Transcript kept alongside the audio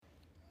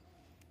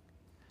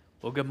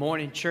Well, good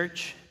morning,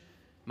 church.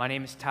 My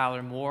name is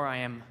Tyler Moore. I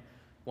am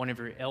one of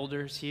your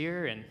elders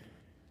here, and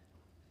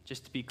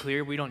just to be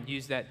clear, we don't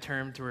use that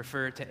term to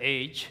refer to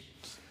age,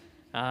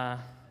 but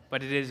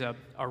it is a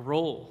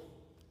role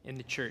in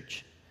the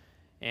church,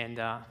 and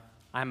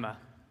I'm a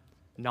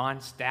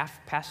non-staff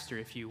pastor,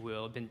 if you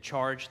will. I've been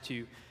charged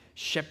to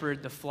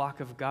shepherd the flock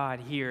of God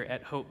here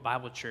at Hope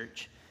Bible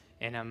Church,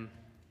 and I'm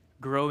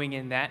growing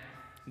in that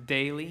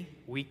daily,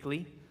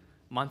 weekly,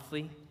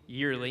 monthly,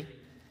 yearly.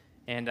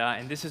 And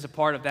this is a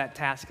part of that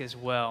task as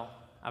well.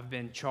 I've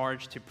been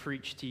charged to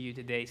preach to you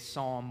today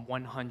Psalm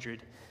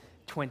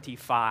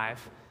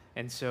 125.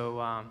 And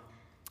so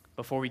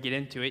before we get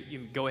into it, you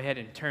can go ahead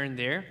and turn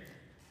there.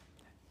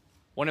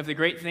 One of the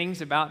great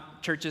things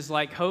about churches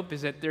like Hope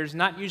is that there's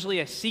not usually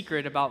a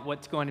secret about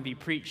what's going to be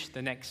preached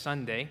the next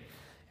Sunday.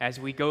 As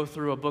we go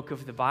through a book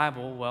of the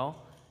Bible, well,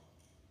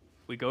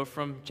 we go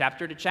from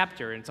chapter to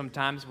chapter, and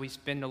sometimes we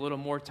spend a little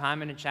more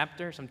time in a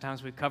chapter.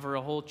 Sometimes we cover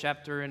a whole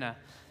chapter in a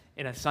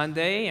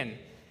Sunday, and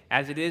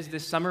as it is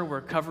this summer, we're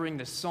covering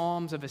the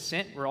Psalms of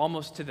Ascent. We're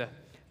almost to the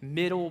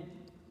middle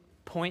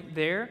point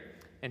there,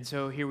 and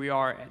so here we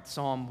are at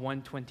Psalm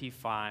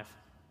 125.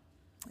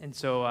 And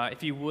so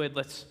if you would,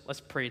 let's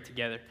pray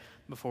together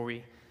before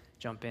we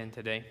jump in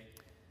today.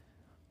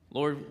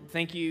 Lord,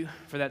 thank you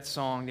for that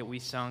song that we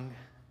sung.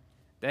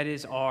 That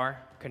is our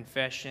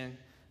confession.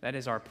 That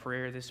is our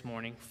prayer this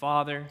morning.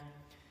 Father,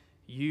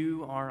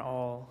 you are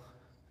all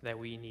that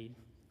we need.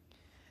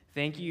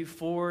 Thank you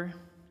for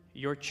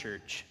your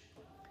church.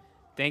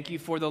 Thank you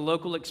for the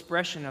local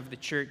expression of the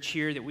church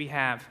here that we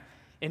have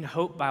in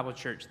Hope Bible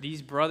Church,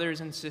 these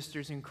brothers and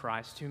sisters in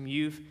Christ whom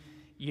you've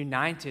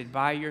united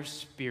by your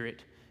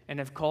Spirit and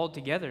have called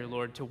together,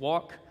 Lord, to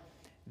walk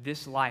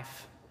this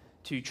life,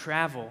 to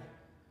travel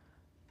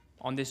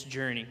on this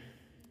journey.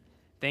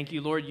 Thank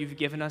you, Lord, you've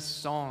given us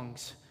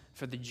songs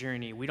for the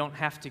journey. We don't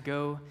have to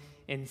go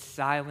in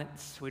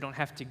silence. We don't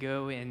have to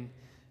go in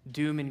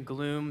doom and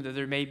gloom, though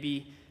there may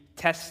be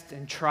tests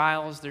and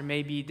trials, there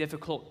may be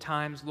difficult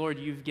times. Lord,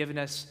 you've given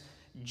us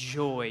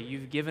joy.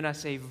 You've given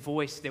us a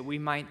voice that we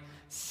might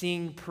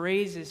sing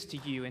praises to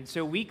you. And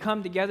so we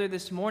come together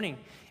this morning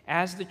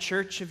as the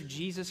church of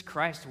Jesus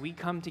Christ. We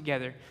come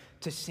together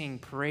to sing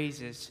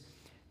praises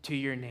to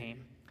your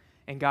name.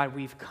 And God,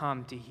 we've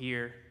come to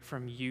hear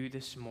from you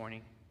this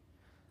morning.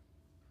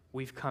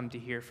 We've come to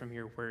hear from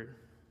your word.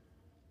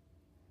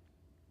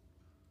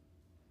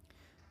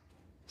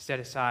 Set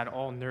aside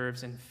all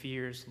nerves and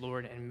fears,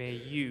 Lord, and may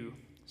you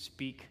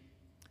speak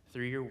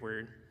through your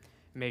word.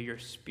 May your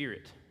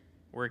Spirit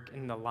work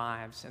in the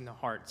lives and the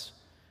hearts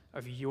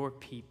of your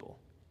people,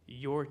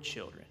 your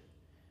children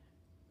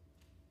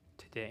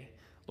today.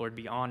 Lord,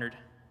 be honored,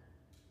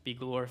 be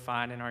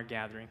glorified in our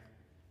gathering,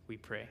 we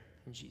pray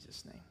in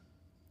Jesus' name.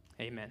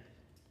 Amen.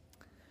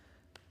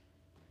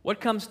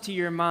 What comes to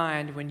your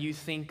mind when you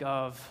think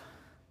of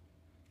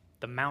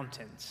the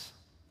mountains?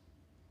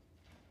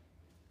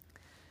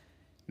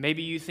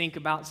 Maybe you think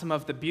about some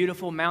of the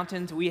beautiful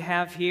mountains we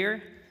have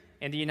here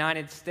in the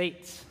United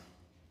States.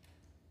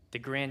 The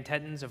Grand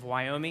Tetons of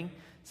Wyoming,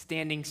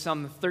 standing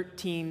some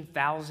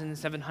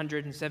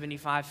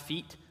 13,775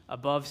 feet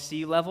above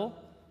sea level.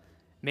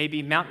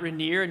 Maybe Mount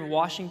Rainier in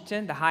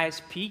Washington, the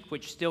highest peak,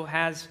 which still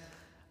has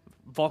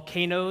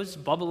volcanoes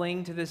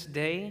bubbling to this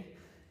day.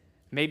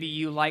 Maybe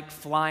you like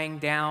flying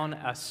down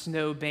a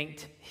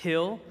snow-banked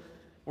hill.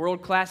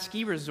 World-class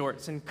ski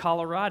resorts in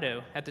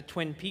Colorado at the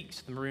Twin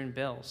Peaks, the Maroon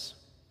Bells.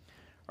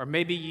 Or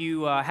maybe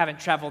you haven't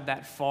traveled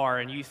that far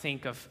and you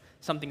think of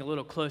something a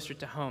little closer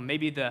to home.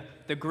 Maybe the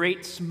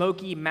Great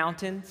Smoky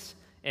Mountains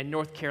in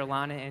North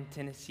Carolina and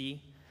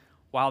Tennessee,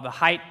 while the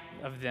height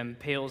of them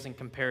pales in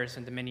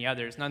comparison to many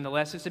others.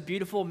 Nonetheless, it's a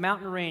beautiful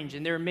mountain range,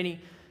 and there are many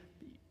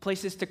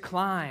places to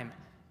climb.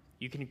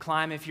 You can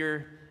climb if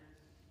you're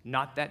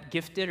not that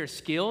gifted or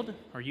skilled,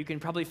 or you can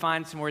probably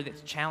find somewhere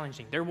that's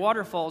challenging. There are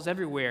waterfalls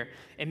everywhere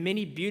and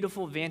many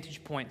beautiful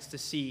vantage points to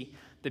see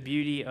the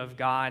beauty of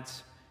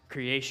God's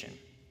creation.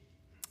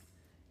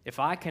 If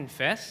I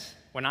confess,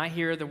 when I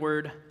hear the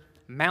word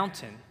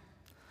mountain,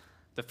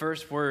 the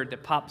first word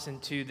that pops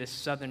into this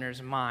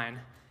southerner's mind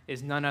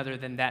is none other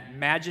than that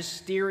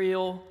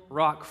magisterial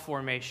rock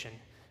formation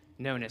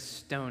known as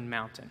Stone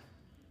Mountain.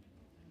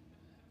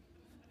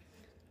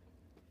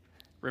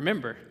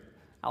 Remember,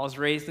 I was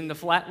raised in the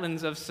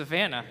flatlands of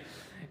Savannah,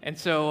 and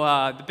so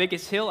the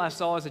biggest hill I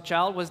saw as a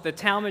child was the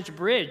Talmadge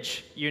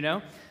Bridge,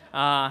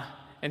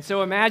 and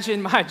so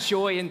imagine my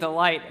joy and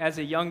delight as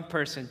a young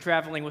person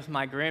traveling with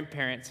my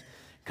grandparents,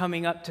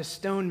 coming up to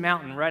Stone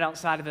Mountain right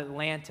outside of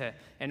Atlanta,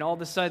 and all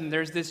of a sudden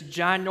there's this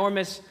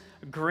ginormous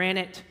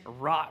granite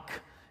rock,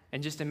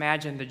 and just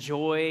imagine the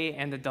joy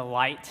and the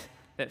delight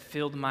that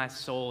filled my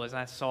soul as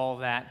I saw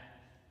that.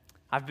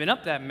 I've been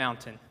up that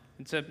mountain.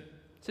 It's a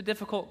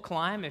difficult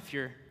climb if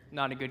you're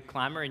not a good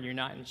climber and you're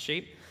not in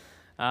shape,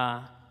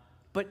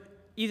 but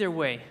either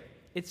way,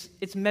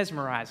 it's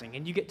mesmerizing,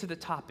 and you get to the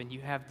top and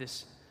you have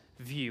this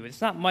view. It's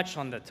not much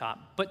on the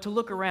top, but to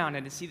look around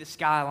and to see the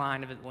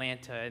skyline of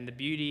Atlanta and the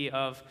beauty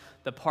of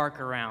the park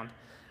around,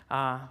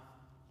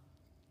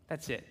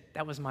 That's it.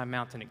 That was my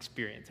mountain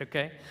experience,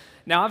 okay?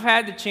 Now, I've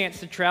had the chance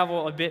to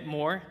travel a bit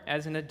more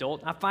as an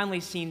adult. I've finally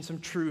seen some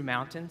true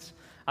mountains.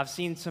 I've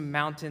seen some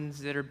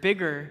mountains that are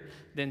bigger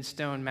than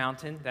Stone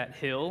Mountain, that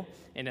hill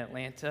in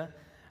Atlanta.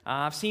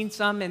 I've seen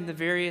some in the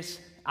various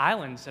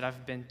islands that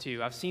I've been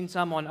to. I've seen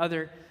some on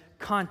other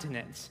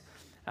continents.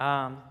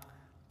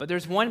 But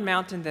there's one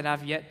mountain that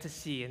I've yet to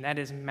see, and that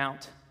is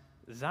Mount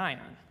Zion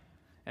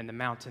and the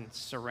mountains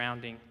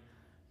surrounding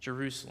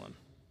Jerusalem.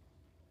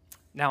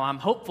 Now, I'm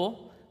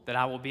hopeful that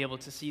I will be able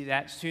to see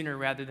that sooner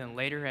rather than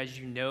later. As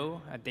you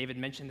know, David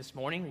mentioned this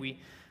morning, we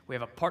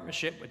have a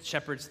partnership with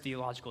Shepherd's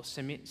Theological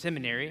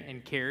Seminary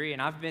in Cary,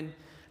 and I've been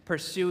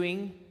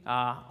pursuing,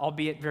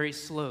 albeit very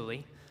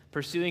slowly,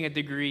 pursuing a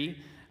degree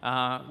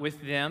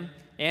with them.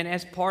 And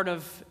as part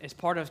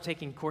of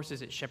taking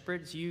courses at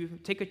Shepherd's, you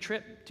take a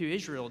trip to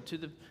Israel, to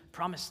the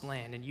Promised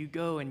Land, and you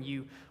go and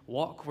you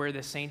walk where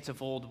the saints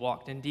of old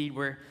walked, indeed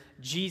where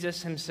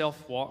Jesus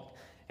himself walked.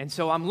 And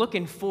so I'm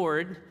looking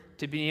forward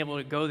to being able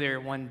to go there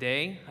one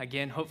day,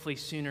 again, hopefully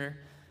sooner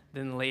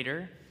than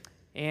later.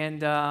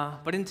 And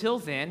but until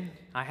then,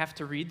 I have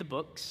to read the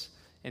books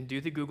and do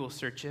the Google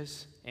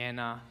searches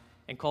and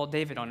call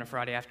David on a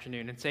Friday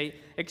afternoon and say,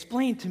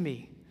 explain to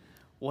me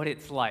what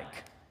it's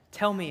like.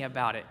 Tell me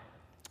about it.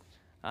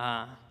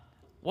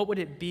 What would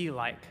it be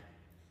like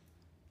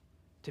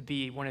to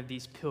be one of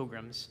these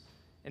pilgrims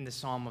in the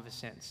Psalm of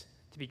Ascents,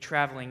 to be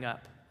traveling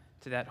up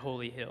to that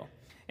holy hill?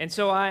 And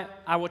so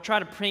I will try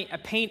to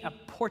paint a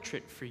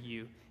portrait for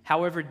you,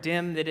 however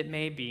dim that it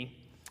may be,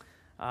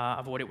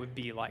 of what it would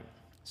be like.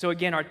 So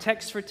again, our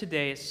text for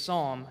today is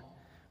Psalm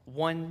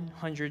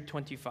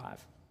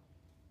 125.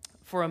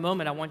 For a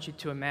moment, I want you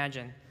to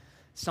imagine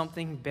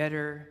something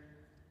better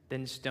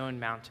than Stone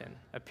Mountain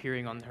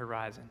appearing on the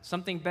horizon,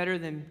 something better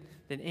than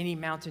any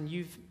mountain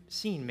you've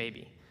seen,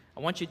 maybe.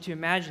 I want you to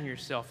imagine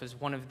yourself as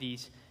one of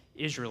these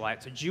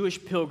Israelites, a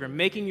Jewish pilgrim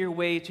making your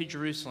way to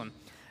Jerusalem.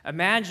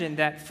 Imagine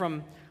that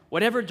from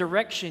whatever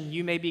direction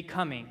you may be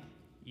coming,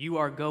 you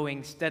are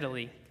going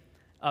steadily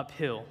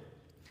uphill.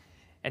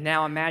 And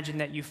now imagine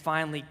that you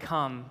finally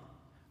come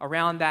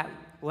around that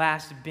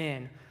last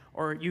bend,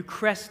 or you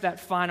crest that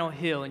final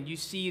hill and you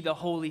see the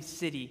holy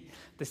city,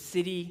 the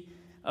city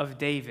of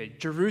David,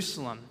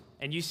 Jerusalem,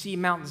 and you see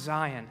Mount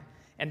Zion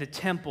and the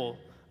temple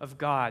of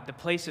God, the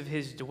place of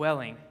his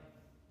dwelling.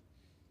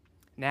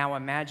 Now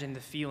imagine the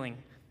feeling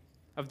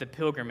of the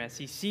pilgrim as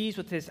he sees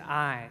with his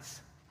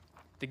eyes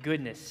the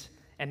goodness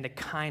and the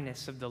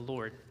kindness of the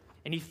Lord,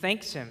 and he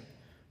thanks him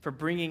for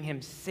bringing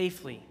him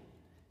safely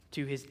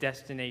to his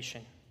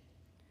destination.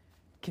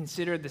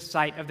 Consider the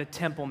sight of the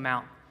Temple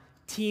Mount,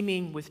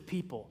 teeming with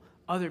people,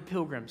 other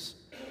pilgrims.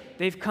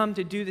 They've come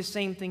to do the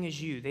same thing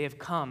as you. They have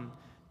come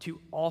to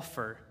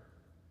offer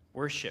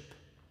worship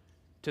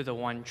to the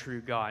one true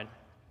God.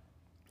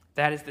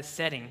 That is the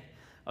setting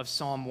of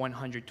Psalm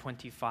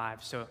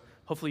 125. So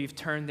hopefully you've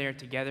turned there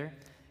together,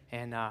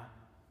 and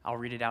I'll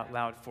read it out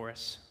loud for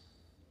us.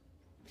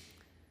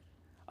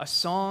 A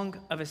song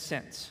of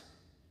ascents.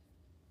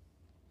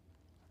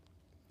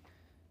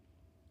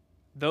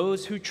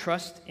 Those who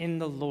trust in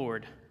the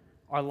Lord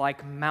are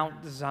like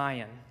Mount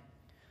Zion,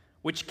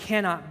 which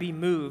cannot be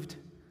moved,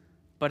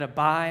 but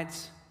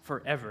abides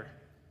forever.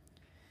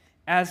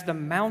 As the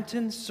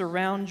mountains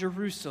surround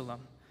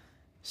Jerusalem,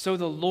 so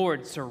the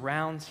Lord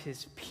surrounds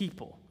his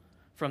people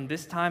from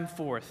this time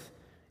forth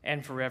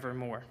and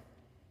forevermore.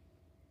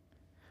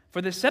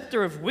 For the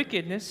scepter of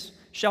wickedness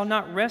shall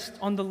not rest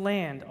on the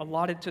land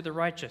allotted to the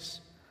righteous,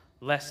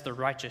 lest the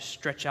righteous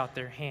stretch out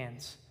their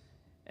hands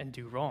and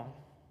do wrong.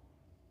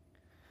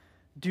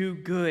 Do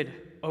good,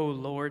 O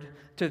Lord,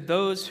 to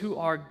those who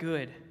are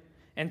good,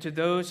 and to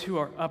those who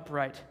are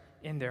upright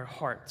in their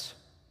hearts.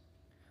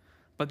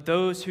 But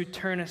those who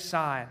turn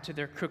aside to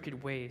their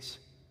crooked ways,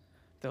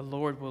 the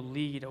Lord will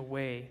lead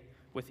away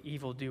with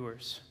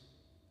evildoers.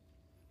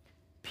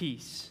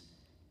 Peace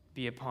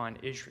be upon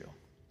Israel.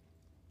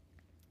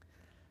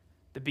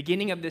 The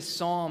beginning of this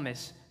psalm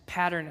is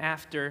patterned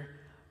after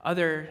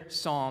other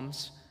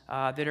psalms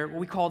that are,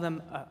 we call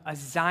them a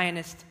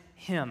Zionist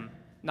hymn,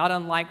 not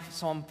unlike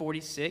Psalm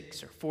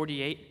 46 or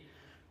 48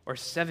 or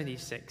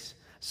 76.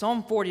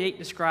 Psalm 48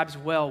 describes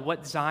well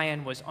what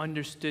Zion was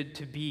understood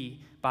to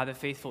be by the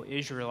faithful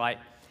Israelite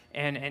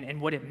and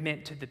what it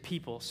meant to the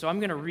people. So I'm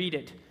going to read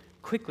it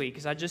quickly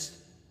because I just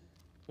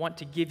want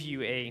to give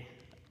you a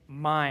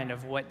mind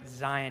of what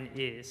Zion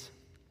is.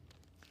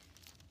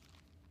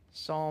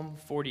 Psalm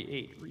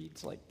 48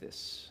 reads like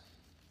this.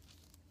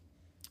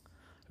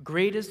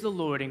 Great is the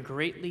Lord and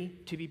greatly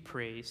to be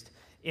praised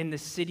in the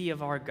city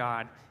of our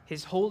God.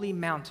 His holy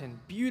mountain,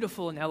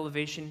 beautiful in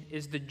elevation,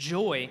 is the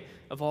joy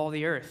of all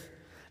the earth.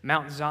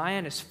 Mount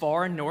Zion is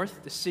far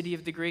north, the city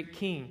of the great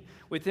king.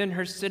 Within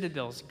her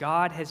citadels,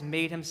 God has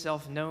made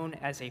himself known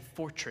as a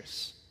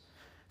fortress.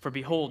 For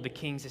behold, the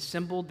kings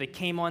assembled, they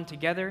came on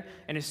together,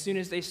 and as soon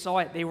as they saw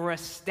it, they were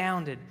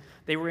astounded.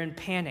 They were in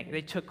panic.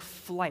 They took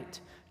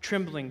flight.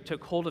 Trembling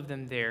took hold of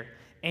them there,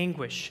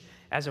 anguish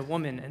as a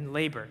woman in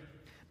labor.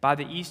 By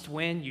the east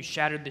wind, you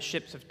shattered the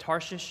ships of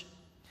Tarshish.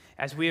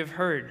 As we have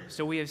heard,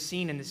 so we have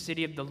seen in the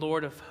city of the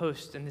Lord of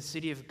hosts and the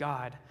city of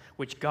God,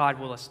 which God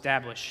will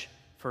establish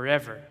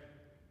forever.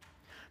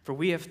 For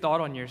we have thought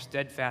on your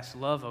steadfast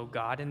love, O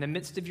God, in the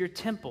midst of your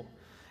temple.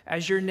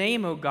 As your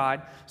name, O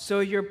God,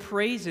 so your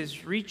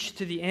praises reach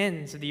to the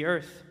ends of the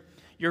earth.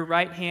 Your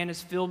right hand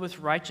is filled with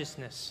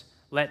righteousness.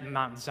 Let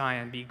Mount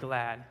Zion be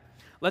glad.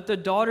 Let the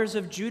daughters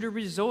of Judah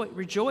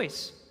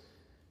rejoice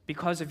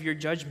because of your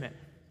judgment.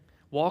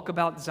 Walk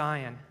about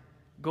Zion.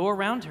 Go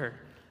around her.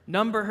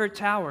 Number her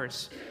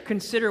towers.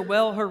 Consider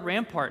well her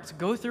ramparts.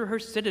 Go through her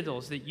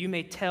citadels, that you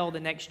may tell the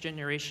next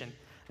generation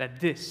that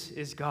this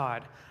is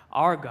God,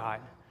 our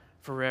God,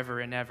 forever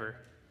and ever.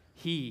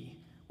 He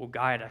will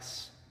guide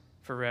us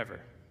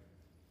forever.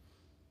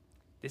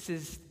 This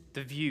is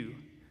the view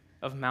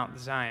of Mount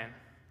Zion.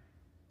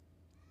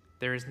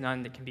 There is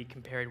none that can be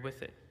compared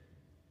with it.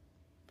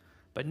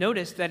 But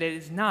notice that it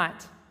is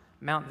not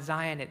Mount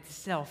Zion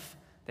itself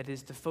that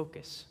is the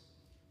focus.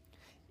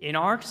 In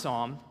our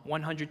Psalm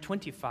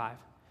 125,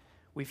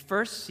 we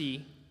first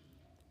see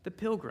the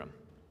pilgrim,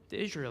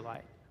 the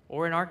Israelite,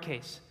 or in our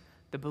case,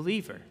 the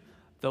believer,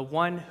 the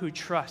one who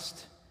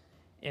trusts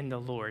in the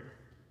Lord.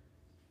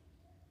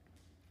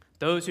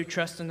 Those who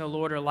trust in the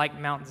Lord are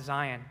like Mount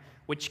Zion,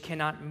 which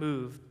cannot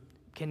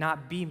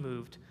be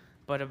moved,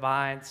 but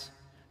abides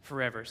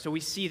forever. So we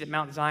see that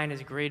Mount Zion,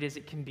 as great as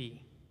it can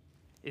be,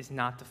 is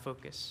not the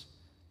focus.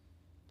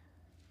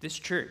 This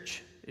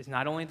church is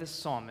not only the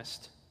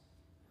psalmist,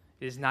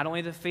 it is not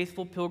only the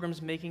faithful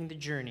pilgrims making the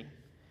journey,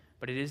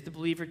 but it is the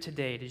believer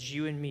today. It is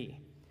you and me.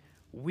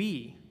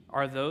 We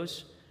are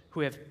those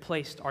who have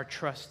placed our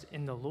trust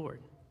in the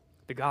Lord,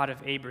 the God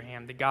of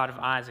Abraham, the God of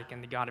Isaac,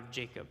 and the God of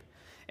Jacob.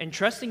 And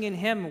trusting in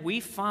him, we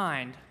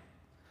find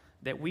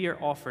that we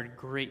are offered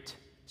great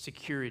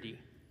security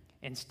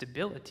and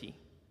stability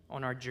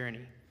on our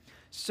journey.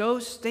 So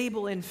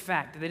stable, in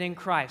fact, that in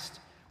Christ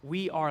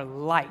we are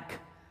like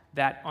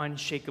that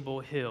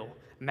unshakable hill,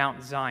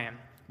 Mount Zion,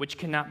 which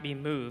cannot be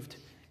moved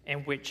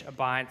and which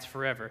abides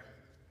forever.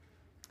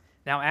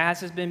 Now,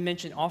 as has been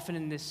mentioned often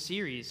in this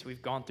series,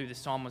 we've gone through the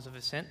Psalms of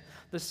Ascent.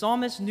 The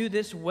psalmist knew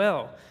this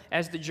well,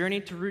 as the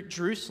journey to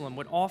Jerusalem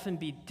would often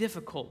be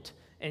difficult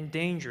and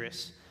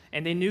dangerous,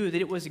 and they knew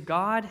that it was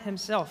God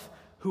himself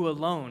who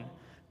alone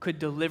could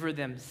deliver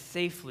them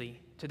safely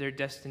to their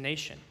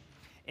destination.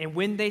 And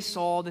when they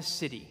saw the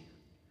city,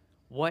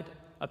 what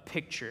a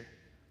picture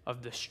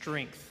of the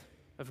strength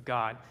of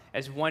God.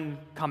 As one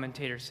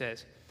commentator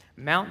says,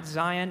 Mount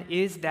Zion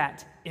is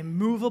that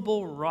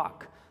immovable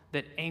rock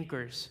that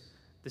anchors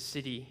the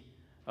city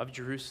of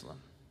Jerusalem.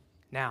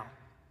 Now,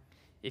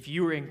 if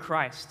you are in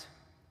Christ,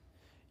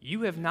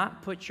 you have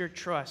not put your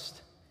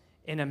trust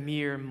in a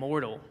mere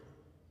mortal.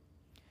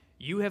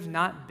 You have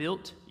not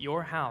built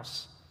your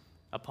house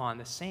upon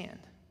the sand,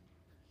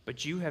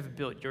 but you have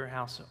built your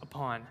house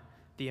upon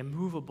the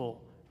immovable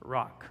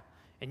rock.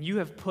 And you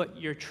have put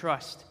your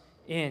trust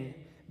in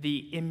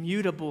the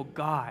immutable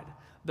God,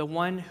 the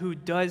one who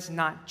does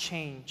not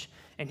change,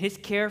 and his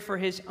care for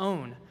his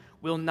own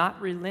will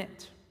not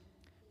relent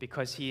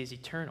because he is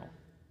eternal.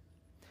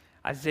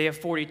 Isaiah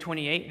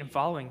 40:28 and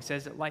following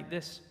says it like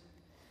this: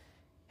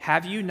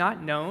 Have you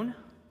not known?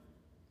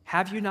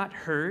 Have you not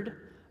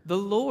heard? The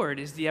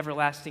Lord is the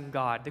everlasting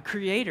God, the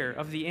creator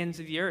of the ends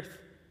of the earth.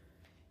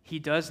 He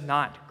does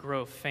not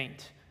grow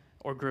faint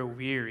or grow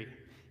weary.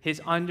 His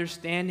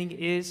understanding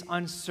is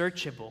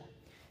unsearchable.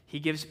 He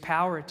gives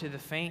power to the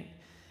faint,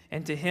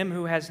 and to him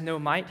who has no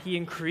might, he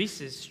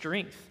increases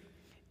strength.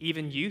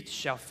 Even youth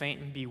shall faint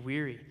and be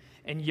weary,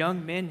 and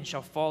young men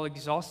shall fall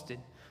exhausted.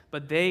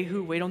 But they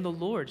who wait on the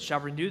Lord shall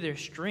renew their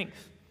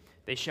strength.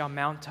 They shall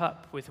mount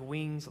up with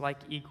wings like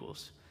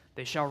eagles.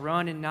 They shall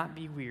run and not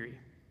be weary.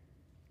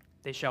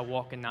 They shall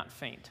walk and not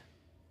faint.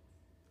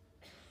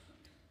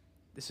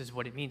 This is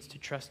what it means to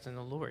trust in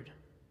the Lord.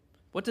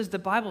 What does the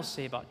Bible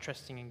say about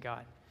trusting in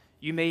God?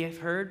 You may have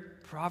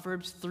heard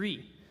Proverbs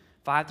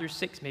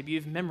 3:5-6. Maybe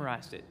you've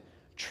memorized it.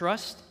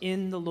 Trust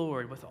in the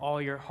Lord with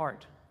all your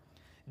heart.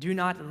 Do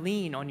not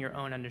lean on your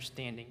own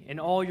understanding. In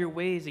all your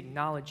ways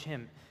acknowledge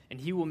him, and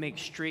he will make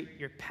straight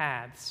your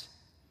paths.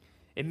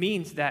 It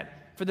means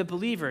that for the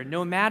believer,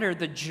 no matter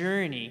the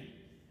journey,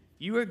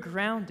 you are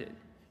grounded.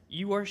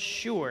 You are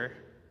sure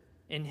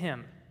in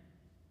him.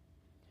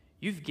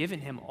 You've given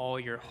him all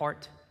your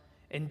heart,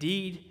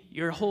 indeed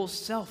your whole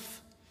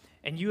self,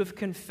 and you have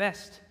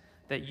confessed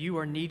that you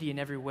are needy in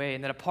every way,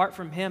 and that apart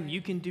from him,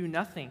 you can do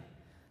nothing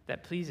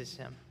that pleases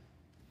him.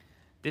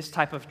 This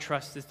type of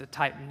trust is the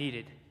type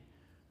needed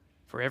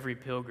for every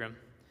pilgrim.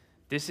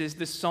 This is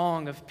the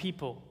song of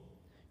people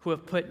who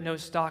have put no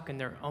stock in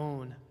their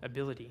own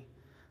ability,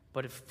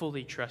 but have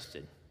fully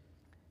trusted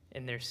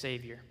in their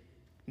Savior.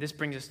 This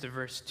brings us to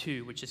verse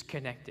 2, which is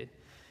connected.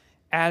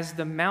 As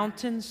the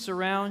mountains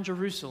surround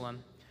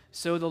Jerusalem,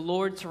 so the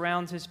Lord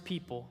surrounds his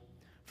people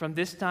from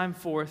this time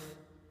forth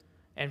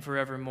and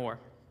forevermore.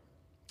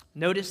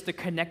 Notice the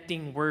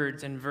connecting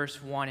words in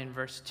verse 1 and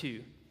verse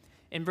 2.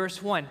 In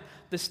verse 1,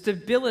 the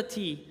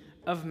stability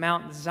of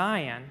Mount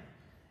Zion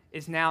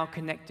is now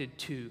connected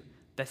to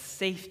the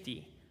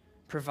safety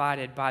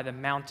provided by the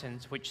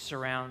mountains which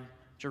surround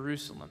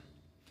Jerusalem.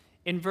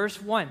 In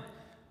verse 1,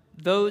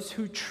 those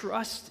who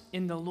trust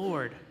in the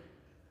Lord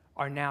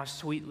are now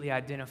sweetly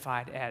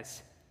identified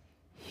as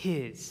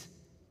his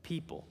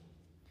people.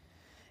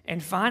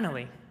 And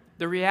finally,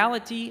 the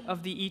reality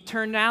of the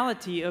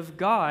eternality of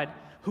God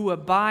who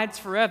abides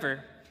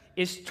forever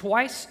is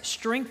twice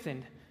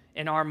strengthened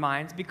in our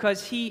minds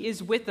because he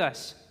is with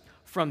us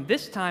from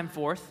this time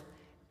forth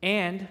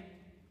and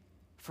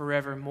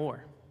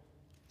forevermore.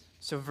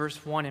 So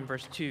verse 1 and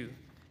verse 2,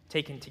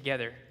 taken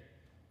together,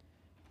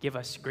 give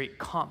us great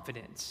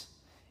confidence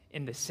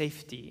in the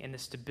safety and the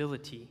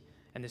stability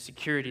and the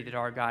security that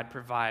our God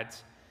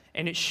provides.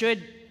 And it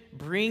should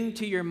bring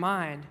to your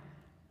mind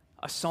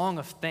a song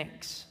of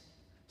thanks.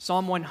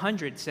 Psalm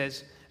 100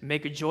 says,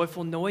 "Make a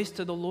joyful noise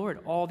to the Lord,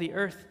 all the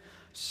earth.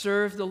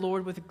 Serve the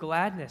Lord with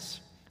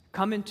gladness.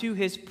 Come into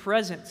his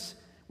presence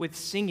with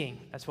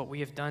singing." That's what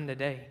we have done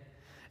today.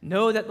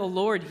 "Know that the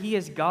Lord, he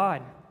is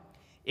God.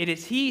 It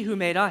is he who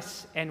made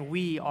us, and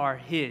we are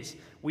his.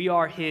 We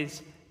are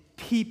his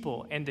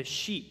people and the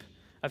sheep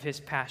of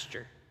his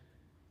pasture.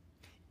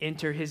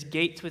 Enter his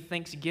gates with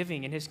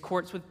thanksgiving and his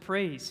courts with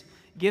praise.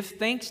 Give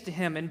thanks to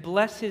him and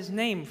bless his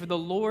name, for the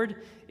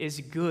Lord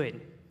is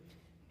good."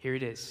 Here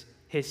it is.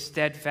 "His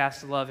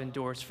steadfast love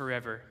endures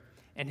forever,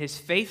 and his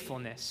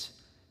faithfulness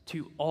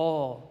to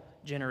all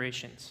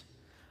generations."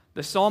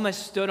 The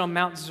psalmist stood on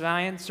Mount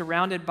Zion,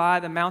 surrounded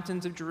by the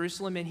mountains of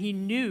Jerusalem, and he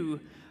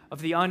knew of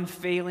the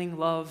unfailing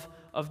love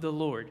of the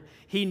Lord.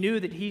 He knew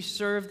that he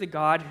served the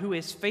God who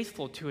is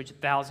faithful to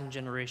 1,000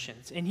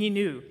 generations, and he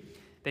knew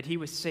that he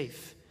was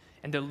safe,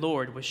 and the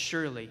Lord was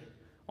surely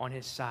on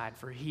his side,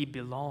 for he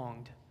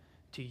belonged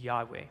to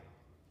Yahweh.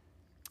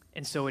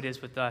 And so it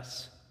is with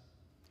us.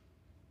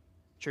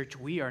 Church,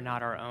 we are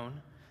not our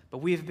own, but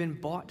we have been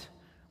bought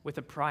with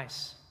a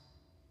price.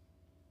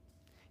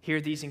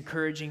 Hear these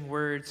encouraging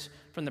words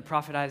from the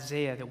prophet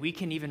Isaiah that we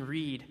can even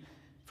read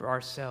for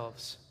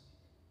ourselves.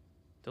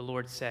 The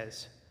Lord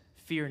says,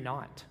 "Fear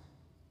not,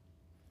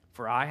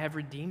 for I have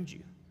redeemed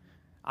you.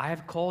 I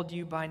have called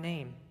you by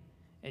name,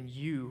 and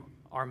you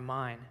are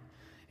mine.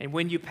 And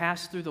when you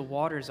pass through the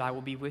waters, I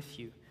will be with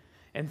you,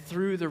 and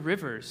through the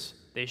rivers,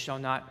 they shall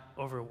not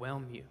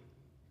overwhelm you.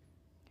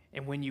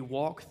 And when you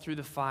walk through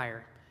the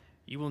fire,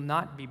 you will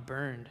not be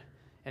burned,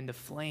 and the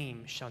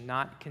flame shall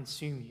not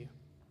consume you.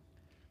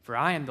 For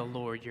I am the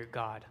Lord your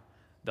God,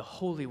 the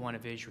Holy One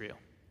of Israel,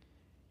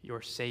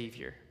 your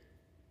Savior."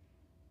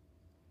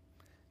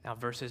 Now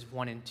verses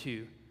 1 and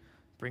 2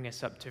 bring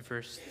us up to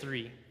verse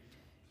 3,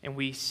 and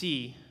we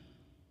see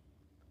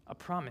a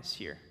promise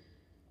here.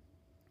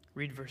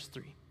 Read verse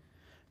 3.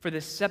 "For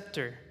the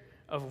scepter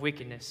of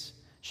wickedness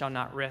shall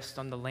not rest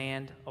on the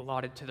land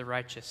allotted to the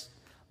righteous,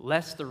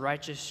 lest the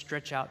righteous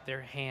stretch out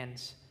their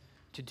hands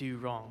to do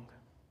wrong."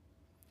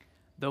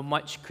 Though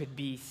much could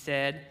be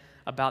said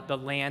about the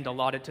land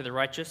allotted to the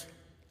righteous,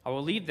 I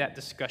will leave that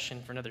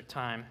discussion for another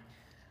time.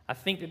 I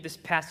think that this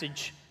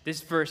passage,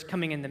 this verse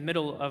coming in the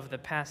middle of the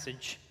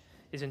passage,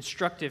 is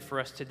instructive for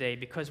us today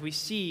because we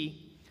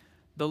see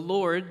the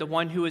Lord, the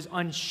one who is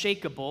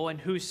unshakable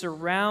and who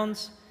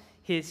surrounds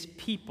his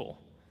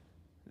people.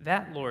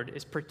 That Lord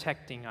is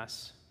protecting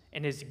us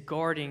and is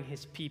guarding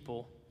his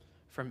people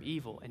from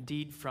evil,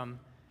 indeed from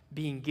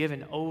being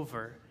given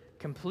over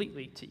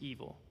completely to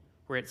evil,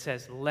 where it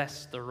says,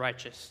 "Lest the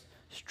righteous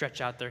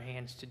stretch out their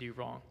hands to do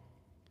wrong."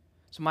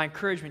 So my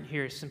encouragement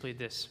here is simply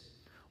this: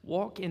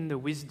 walk in the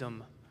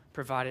wisdom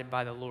provided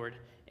by the Lord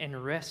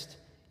and rest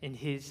in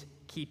his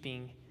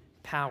keeping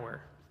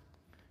power.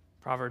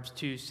 Proverbs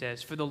 2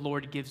 says, "For the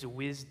Lord gives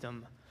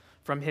wisdom.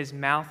 From his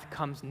mouth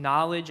comes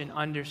knowledge and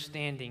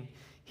understanding.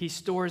 He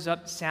stores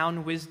up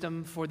sound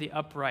wisdom for the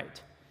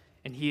upright,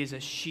 and he is a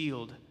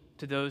shield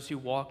to those who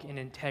walk in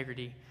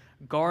integrity,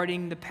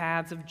 guarding the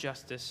paths of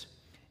justice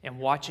and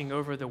watching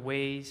over the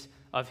ways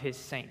of his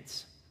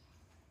saints."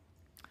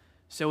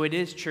 So it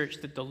is, church,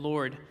 that the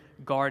Lord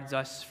guards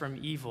us from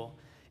evil.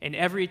 In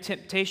every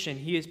temptation,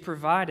 he has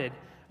provided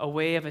a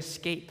way of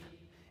escape,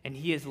 and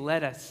he has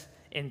led us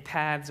in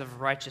paths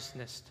of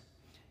righteousness.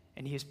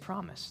 And he has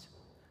promised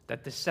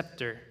that the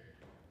scepter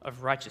of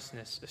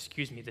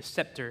the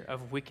scepter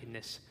of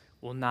wickedness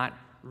will not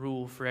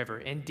rule forever.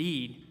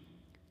 Indeed,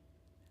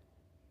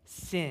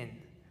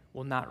 sin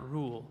will not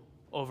rule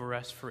over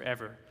us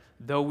forever.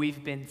 Though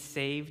we've been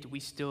saved, we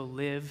still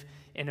live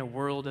in a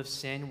world of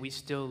sin. We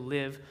still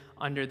live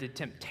under the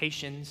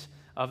temptations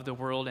of the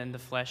world and the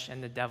flesh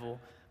and the devil,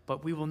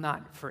 but we will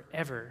not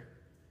forever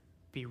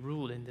be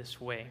ruled in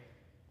this way.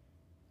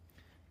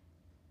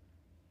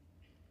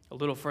 A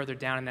little further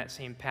down in that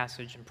same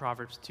passage in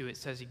Proverbs 2, it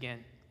says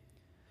again,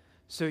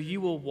 "So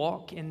you will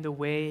walk in the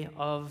way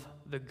of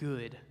the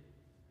good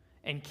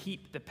and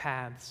keep the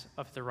paths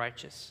of the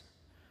righteous.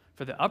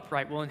 For the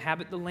upright will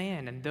inhabit the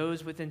land, and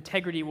those with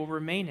integrity will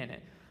remain in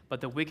it.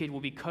 But the wicked will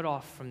be cut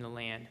off from the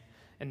land,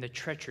 and the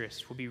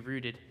treacherous will be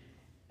rooted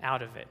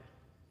out of it."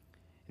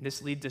 And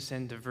this leads us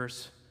into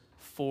verse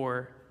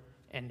 4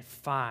 and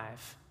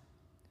 5.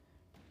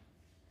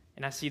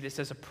 And I see this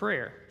as a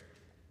prayer.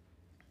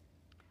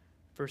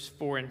 Verse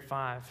 4 and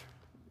 5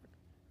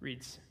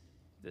 reads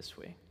this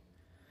way.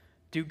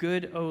 Do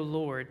good, O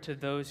Lord, to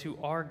those who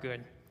are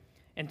good,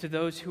 and to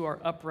those who are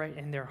upright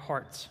in their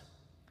hearts.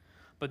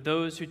 But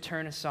those who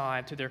turn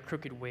aside to their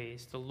crooked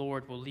ways, the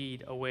Lord will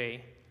lead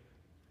away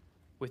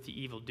with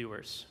the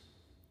evildoers.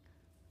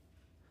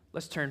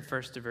 Let's turn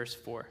first to verse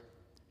 4.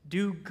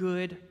 Do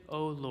good,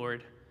 O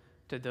Lord,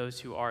 to those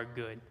who are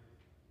good.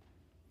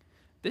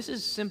 This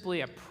is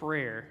simply a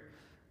prayer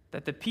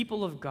that the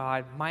people of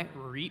God might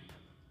reap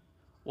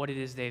what it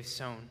is they've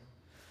sown.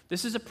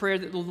 This is a prayer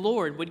that the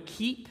Lord would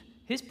keep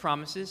his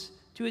promises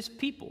to his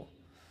people.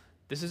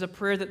 This is a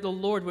prayer that the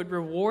Lord would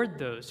reward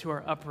those who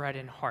are upright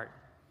in heart.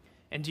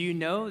 And do you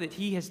know that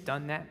he has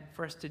done that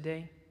for us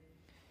today?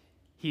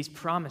 He's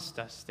promised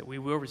us that we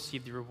will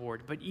receive the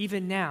reward. But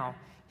even now,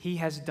 he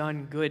has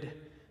done good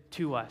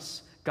to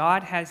us.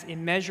 God has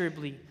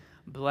immeasurably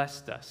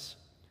blessed us.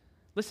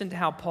 Listen to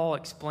how Paul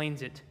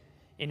explains it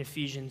in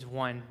Ephesians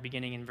 1,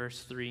 beginning in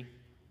verse 3.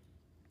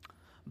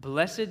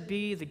 Blessed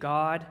be the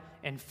God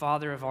and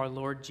Father of our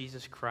Lord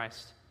Jesus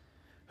Christ,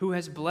 who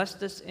has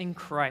blessed us in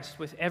Christ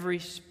with every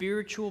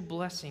spiritual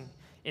blessing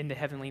in the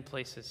heavenly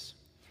places,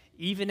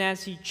 even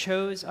as he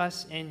chose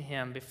us in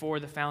him before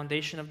the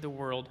foundation of the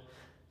world,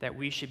 that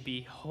we should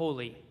be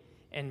holy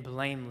and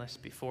blameless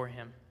before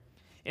him.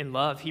 In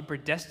love, he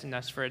predestined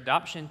us for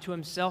adoption to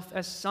himself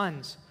as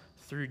sons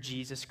through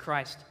Jesus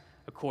Christ,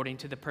 according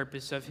to the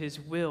purpose of his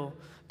will,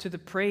 to the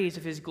praise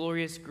of his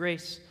glorious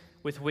grace,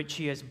 with which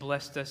he has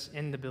blessed us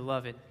in the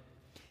Beloved.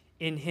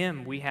 In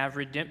him we have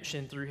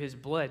redemption through his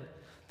blood,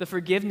 the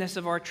forgiveness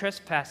of our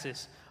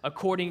trespasses,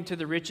 according to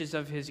the riches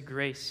of his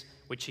grace,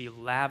 which he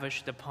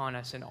lavished upon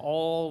us in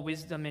all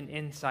wisdom and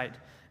insight,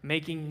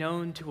 making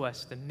known to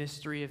us the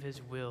mystery of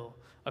his will,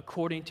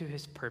 according to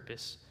his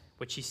purpose,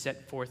 which he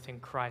set forth in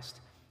Christ,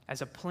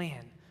 as a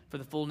plan for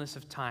the fullness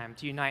of time,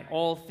 to unite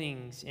all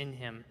things in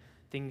him,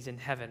 things in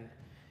heaven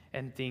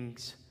and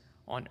things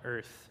on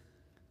earth.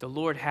 The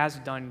Lord has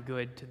done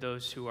good to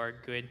those who are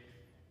good.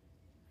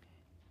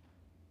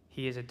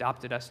 He has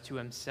adopted us to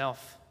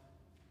himself.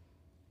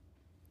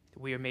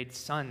 We are made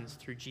sons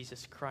through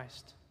Jesus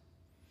Christ.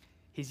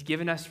 He's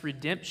given us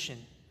redemption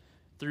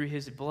through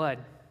his blood,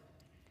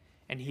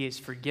 and he has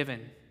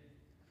forgiven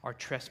our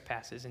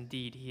trespasses.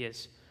 Indeed, he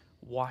has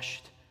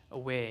washed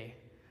away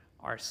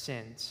our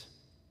sins.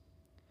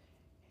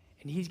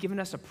 And he's given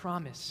us a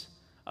promise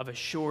of a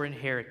sure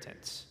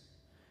inheritance.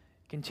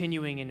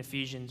 Continuing in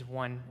Ephesians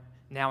 1,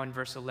 now in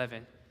verse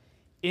 11.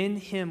 In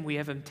him we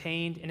have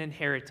obtained an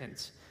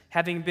inheritance,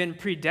 having been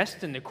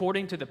predestined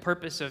according to the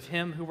purpose of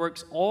him who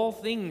works all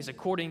things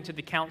according to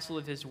the counsel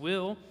of his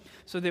will,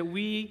 so that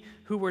we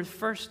who were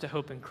first to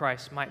hope in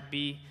Christ might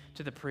be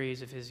to the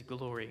praise of his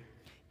glory.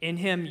 In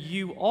him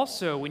you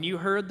also, when you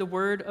heard the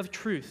word of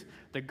truth,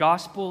 the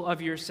gospel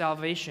of your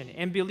salvation,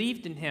 and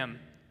believed in him,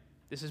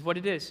 this is what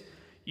it is,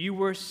 you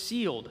were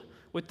sealed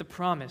with the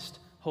promised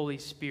Holy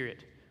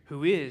Spirit,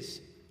 who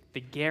is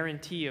the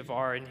guarantee of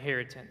our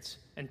inheritance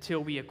until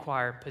we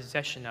acquire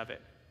possession of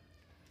it,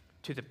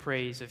 to the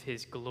praise of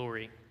his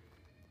glory.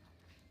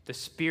 The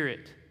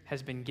Spirit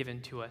has been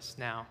given to us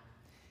now.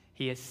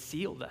 He has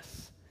sealed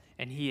us,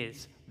 and he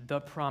is the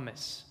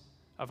promise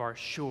of our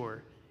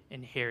sure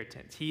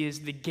inheritance. He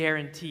is the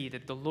guarantee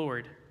that the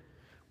Lord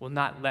will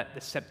not let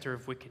the scepter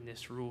of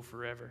wickedness rule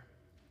forever,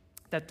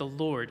 that the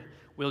Lord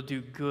will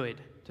do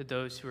good to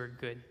those who are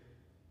good.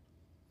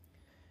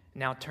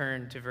 Now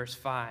turn to verse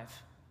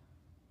 5.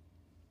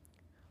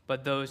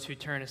 But those who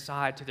turn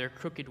aside to their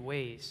crooked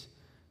ways,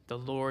 the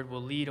Lord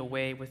will lead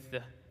away with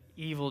the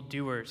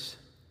evildoers.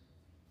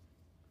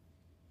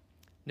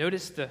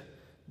 Notice the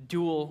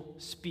dual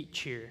speech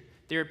here.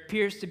 There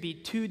appears to be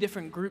two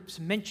different groups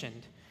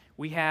mentioned.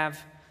 We have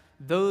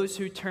those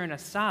who turn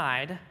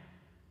aside,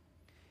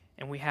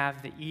 and we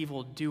have the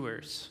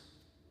evildoers.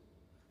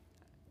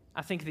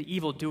 I think the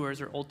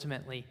evildoers are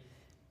ultimately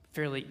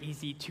fairly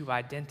easy to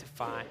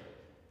identify.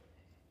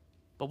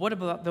 But what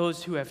about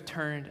those who have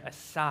turned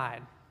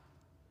aside?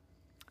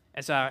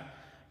 As I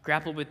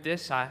grapple with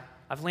this,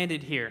 I've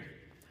landed here.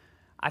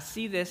 I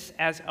see this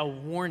as a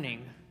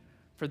warning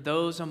for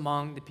those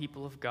among the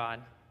people of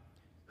God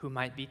who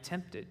might be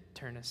tempted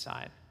to turn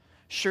aside.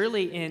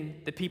 Surely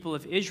in the people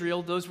of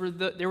Israel,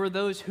 there were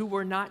those who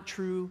were not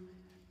true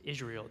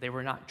Israel. They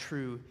were not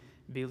true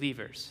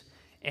believers.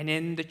 And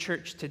in the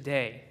church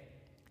today,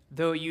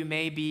 though you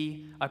may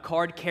be a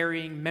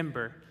card-carrying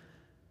member,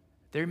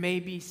 there may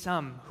be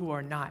some who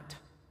are not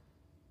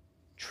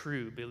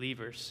true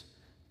believers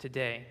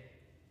today.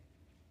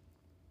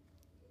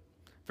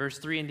 Verse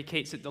 3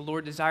 indicates that the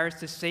Lord desires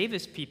to save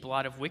his people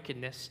out of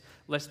wickedness,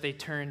 lest they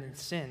turn and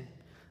sin.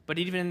 But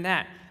even in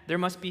that, there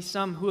must be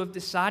some who have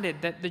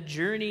decided that the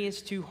journey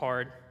is too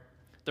hard,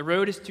 the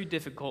road is too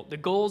difficult, the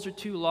goals are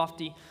too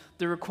lofty,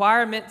 the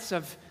requirements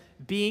of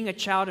being a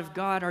child of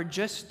God are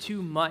just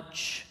too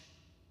much.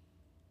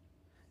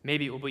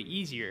 Maybe it will be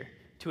easier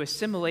to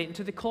assimilate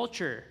into the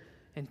culture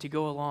and to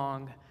go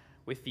along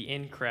with the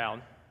in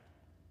crowd.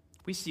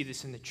 We see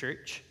this in the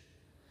church.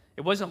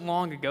 It wasn't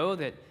long ago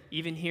that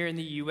even here in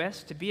the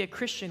U.S., to be a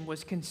Christian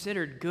was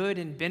considered good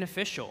and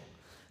beneficial.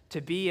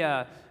 To be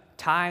a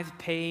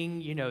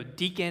tithe-paying,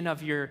 deacon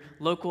of your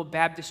local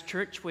Baptist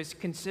church was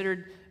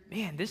considered,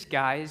 man, this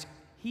guy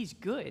he's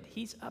good,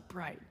 he's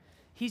upright,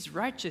 he's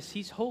righteous,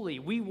 he's holy,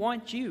 we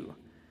want you.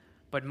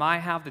 But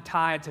how the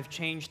tides have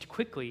changed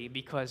quickly,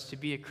 because to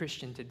be a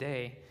Christian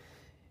today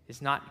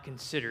is not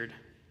considered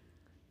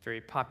very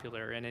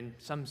popular, and in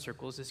some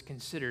circles is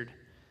considered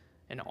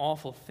an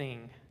awful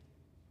thing.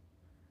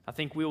 I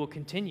think we will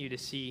continue to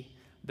see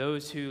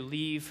those who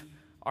leave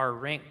our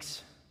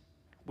ranks.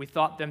 We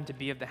thought them to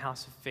be of the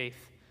house of faith,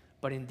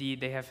 but indeed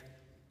they have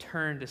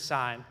turned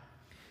aside.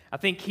 I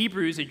think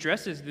Hebrews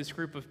addresses this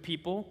group of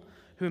people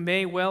who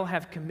may well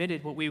have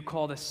committed what we would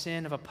call the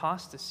sin of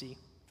apostasy.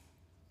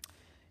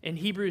 In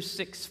Hebrews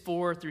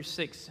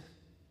 6:4-6,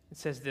 it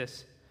says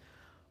this,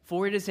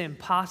 "For it is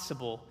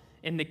impossible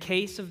in the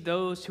case of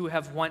those who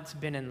have once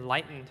been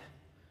enlightened,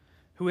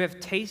 who have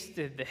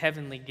tasted the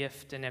heavenly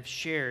gift and have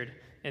shared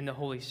in the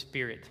Holy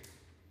Spirit,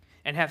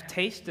 and have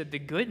tasted the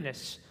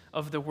goodness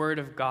of the Word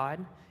of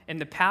God and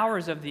the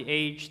powers of the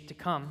age to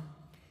come,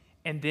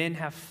 and then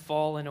have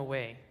fallen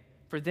away.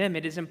 For them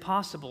it is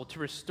impossible to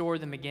restore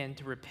them again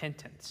to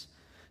repentance,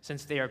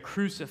 since they are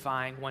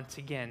crucifying once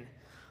again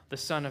the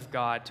Son of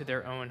God to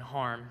their own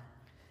harm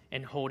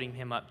and holding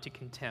him up to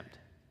contempt."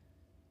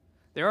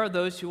 There are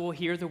those who will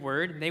hear the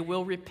word, and they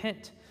will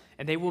repent,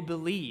 and they will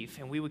believe,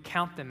 and we would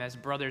count them as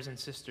brothers and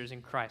sisters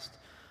in Christ.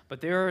 But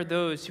there are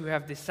those who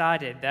have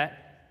decided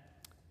that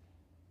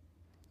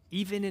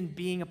even in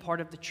being a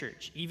part of the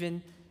church,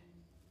 even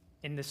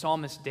in the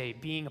psalmist's day,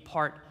 being a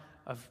part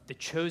of the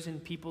chosen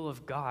people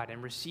of God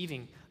and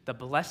receiving the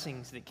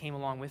blessings that came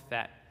along with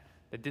that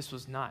this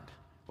was not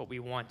what we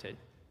wanted.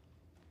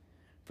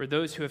 For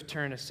those who have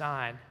turned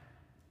aside,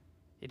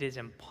 it is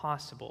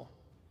impossible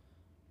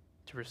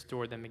to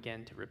restore them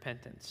again to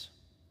repentance.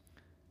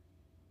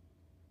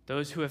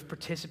 Those who have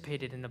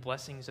participated in the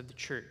blessings of the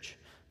church,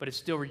 but have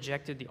still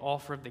rejected the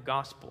offer of the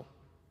gospel,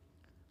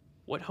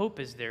 what hope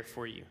is there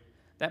for you?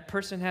 That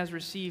person has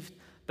received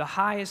the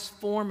highest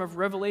form of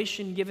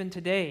revelation given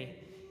today,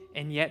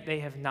 and yet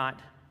they have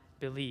not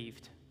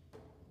believed.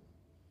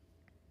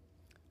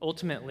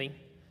 Ultimately,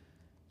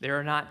 there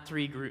are not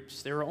three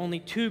groups. There are only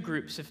two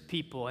groups of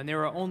people, and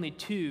there are only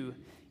two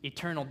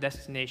eternal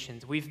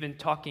destinations. We've been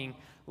talking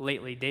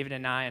lately, David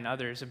and I and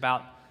others,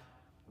 about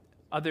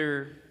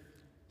other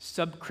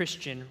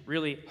sub-Christian,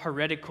 really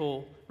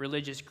heretical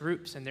religious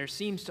groups, and there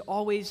seems to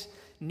always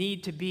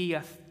need to be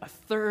a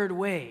third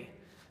way.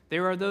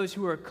 There are those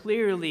who are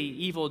clearly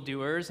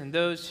evildoers, and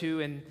those who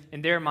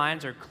in their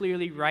minds are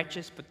clearly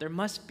righteous, but there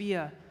must be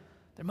a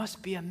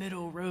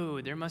middle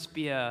road. There must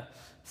be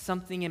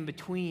something in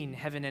between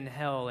heaven and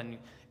hell and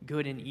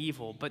good and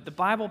evil. But the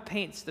Bible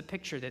paints the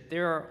picture that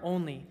there are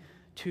only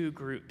two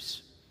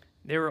groups.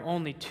 There are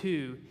only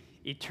two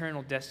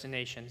eternal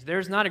destinations.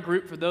 There's not a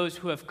group for those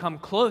who have come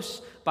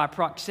close by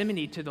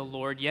proximity to the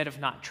Lord, yet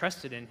have not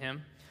trusted in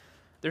him.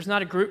 There's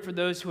not a group for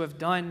those who have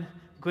done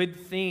good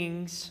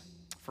things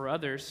for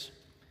others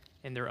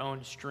in their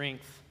own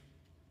strength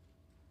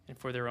and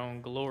for their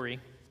own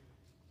glory.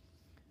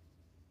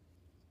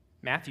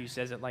 Matthew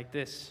says it like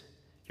this: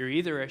 you're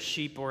either a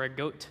sheep or a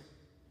goat.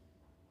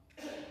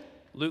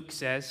 Luke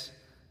says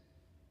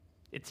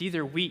it's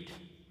either wheat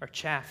or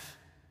chaff.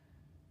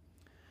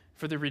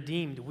 For the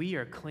redeemed, we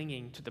are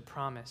clinging to the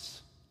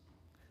promise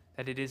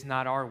that it is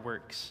not our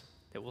works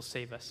that will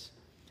save us,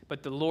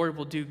 but the Lord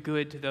will do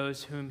good to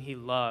those whom he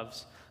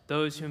loves,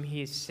 those whom he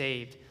has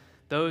saved,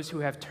 those who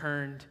have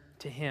turned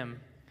to him.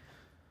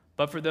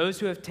 But for those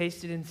who have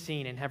tasted and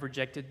seen and have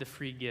rejected the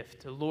free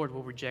gift, the Lord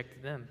will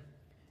reject them,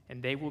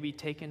 and they will be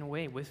taken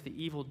away with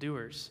the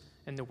evildoers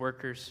and the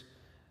workers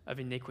of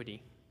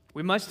iniquity.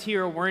 We must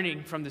hear a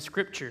warning from the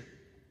Scripture.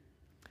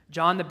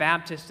 John the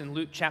Baptist in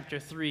Luke chapter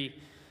 3,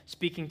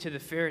 speaking to the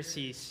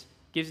Pharisees,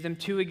 gives them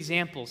two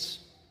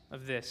examples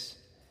of this.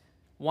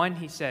 One,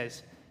 he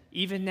says,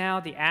 "Even now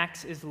the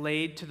axe is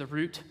laid to the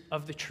root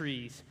of the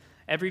trees.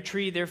 Every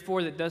tree,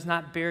 therefore, that does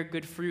not bear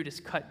good fruit is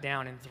cut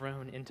down and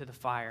thrown into the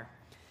fire."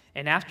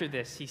 And after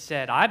this, he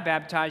said, "I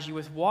baptize you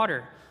with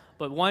water,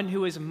 but one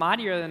who is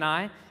mightier than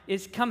I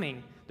is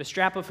coming, the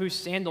strap of whose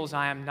sandals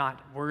I am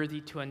not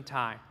worthy to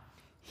untie.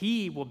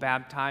 He will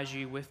baptize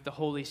you with the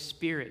Holy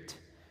Spirit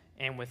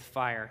and with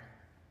fire."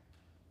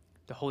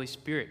 The Holy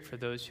Spirit for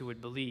those who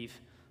would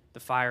believe, the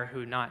fire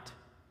who not.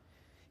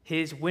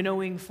 "His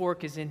winnowing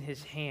fork is in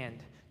his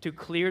hand to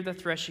clear the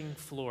threshing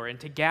floor and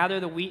to gather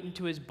the wheat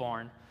into his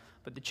barn,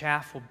 but the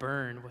chaff will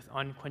burn with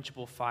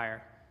unquenchable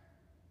fire."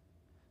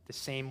 The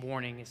same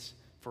warning is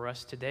for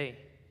us today.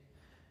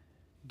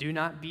 Do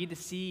not be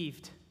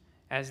deceived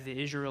as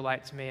the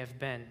Israelites may have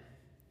been.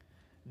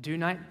 Do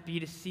not be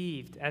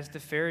deceived as the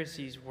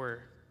Pharisees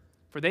were.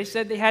 For they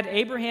said they had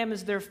Abraham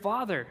as their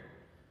father,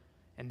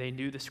 and they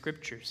knew the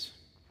Scriptures.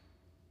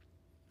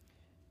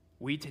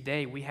 We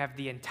today, we have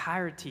the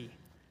entirety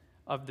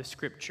of the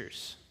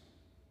Scriptures,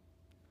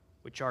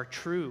 which are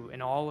true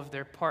in all of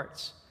their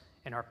parts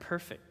and are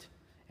perfect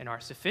and are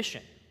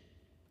sufficient.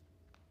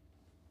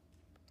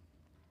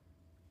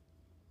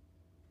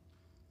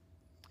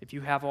 If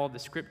you have all the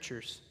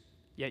scriptures,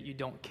 yet you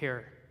don't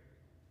care,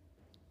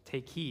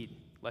 take heed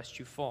lest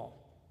you fall.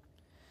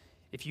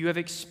 If you have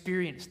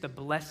experienced the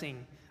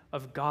blessing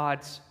of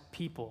God's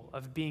people,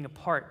 of being a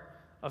part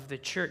of the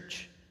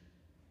church,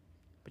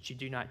 but you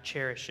do not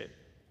cherish it,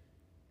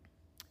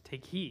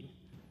 take heed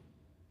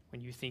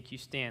when you think you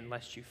stand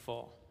lest you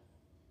fall.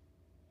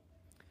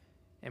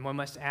 And one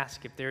must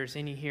ask, if there is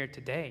any here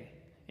today,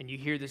 and you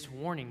hear this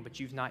warning, but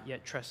you've not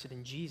yet trusted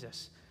in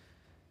Jesus,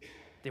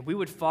 then we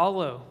would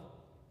follow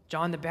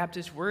John the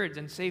Baptist's words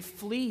and say,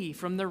 flee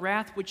from the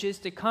wrath which is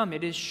to come.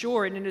 It is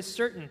sure and it is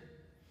certain.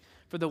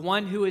 For the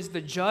one who is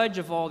the judge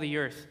of all the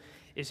earth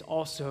is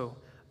also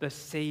the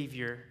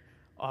Savior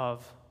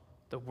of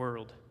the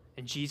world.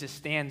 And Jesus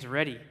stands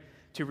ready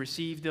to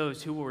receive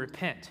those who will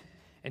repent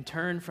and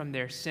turn from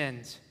their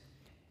sins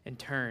and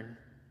turn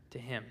to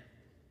him.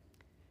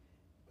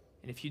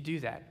 And if you do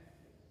that,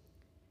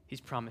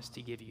 he's promised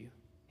to give you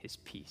his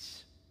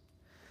peace.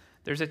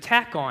 There's a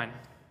tack on,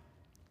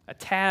 a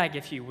tag,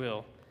 if you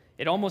will.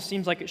 It almost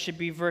seems like it should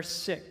be verse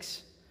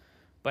 6.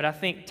 But I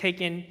think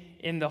taken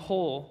in the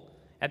whole,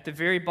 at the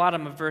very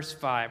bottom of verse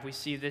 5, we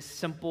see this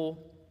simple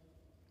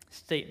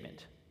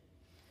statement.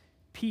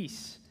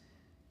 Peace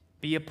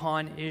be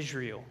upon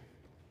Israel.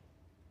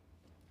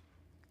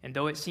 And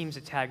though it seems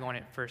a tag on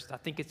at first, I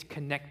think it's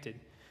connected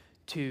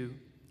to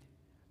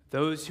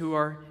those who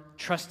are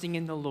trusting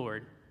in the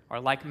Lord are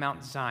like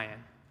Mount Zion.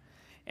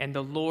 And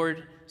the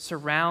Lord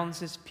surrounds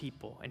his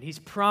people. And he's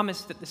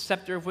promised that the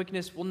scepter of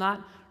wickedness will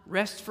not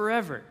rest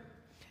forever.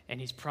 And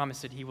he's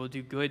promised that he will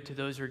do good to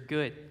those who are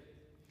good.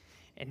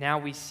 And now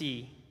we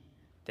see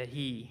that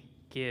he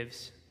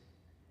gives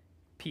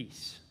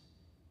peace.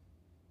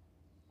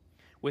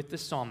 With the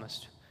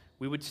psalmist,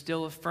 we would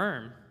still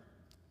affirm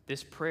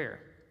this prayer.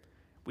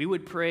 We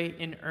would pray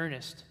in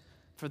earnest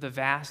for the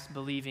vast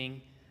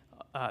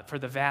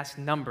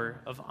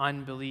number of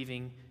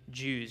unbelieving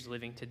Jews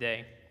living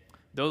today.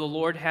 Though the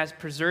Lord has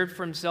preserved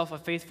for himself a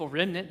faithful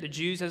remnant, the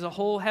Jews as a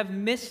whole have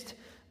missed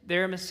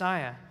their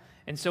Messiah.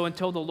 And so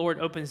until the Lord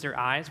opens their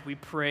eyes, we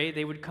pray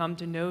they would come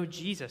to know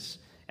Jesus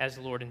as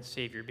Lord and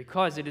Savior,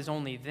 because it is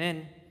only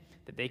then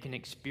that they can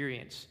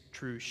experience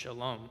true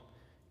shalom,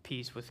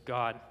 peace with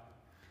God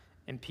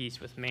and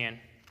peace with man.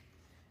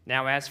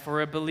 Now, as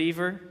for a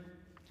believer,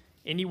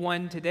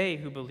 anyone today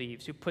who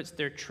believes, who puts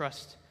their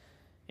trust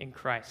in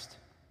Christ,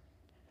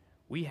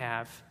 we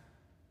have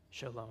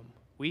shalom.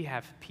 We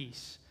have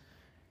peace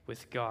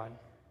with God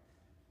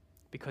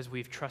because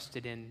we've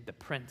trusted in the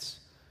Prince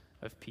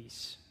of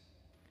Peace.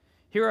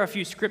 Here are a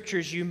few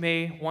scriptures you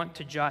may want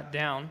to jot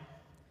down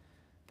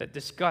that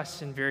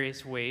discuss in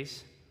various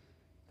ways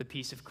the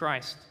peace of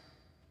Christ.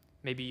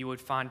 Maybe you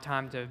would find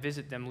time to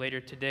visit them later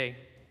today.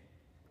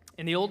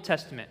 In the Old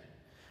Testament,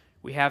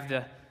 we have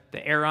the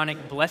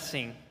Aaronic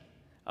blessing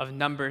of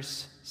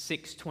Numbers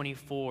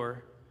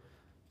 6:24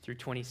 through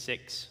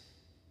 26.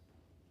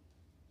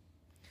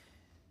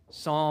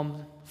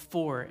 Psalm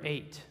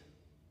 4:8,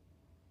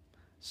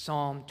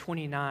 Psalm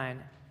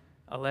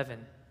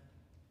 29:11,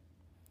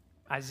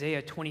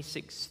 Isaiah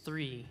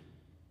 26:3,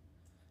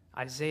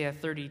 Isaiah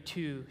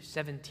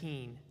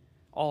 32:17,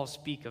 all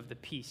speak of the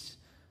peace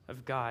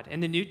of God.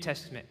 In the New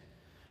Testament,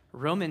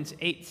 Romans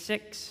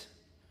 8:6,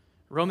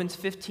 Romans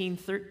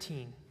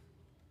 15:13,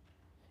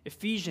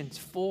 Ephesians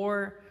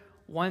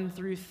 4:1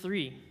 through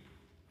 3,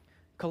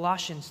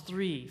 Colossians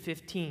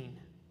 3:15,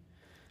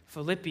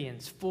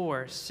 Philippians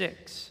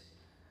 4:6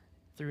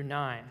 through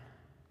 9,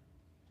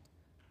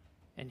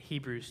 and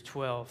Hebrews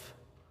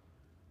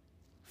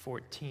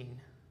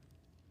 12:14.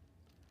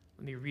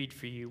 Let me read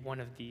for you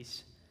one of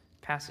these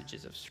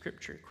passages of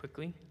Scripture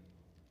quickly.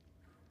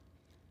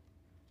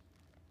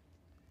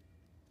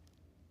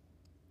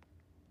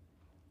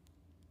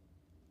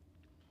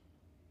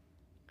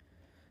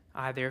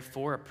 I,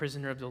 therefore, a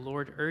prisoner of the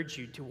Lord, urge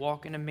you to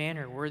walk in a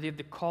manner worthy of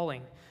the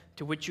calling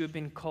to which you have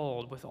been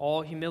called, with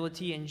all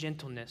humility and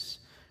gentleness,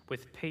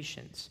 with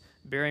patience,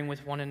 bearing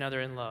with one another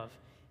in love,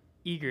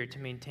 eager to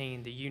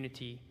maintain the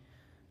unity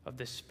of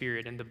the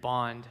Spirit and the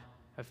bond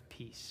of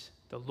peace.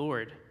 The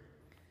Lord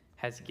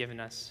has given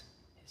us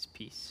his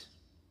peace.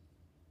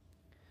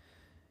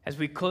 As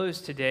we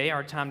close today,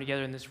 our time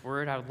together in this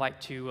word, I would like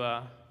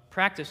to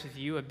practice with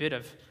you a bit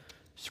of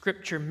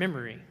Scripture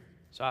memory.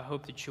 So I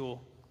hope that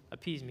you'll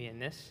appease me in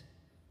this.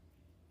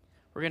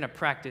 We're going to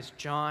practice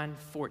John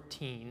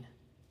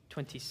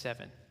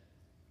 14:27.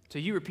 So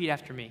you repeat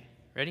after me.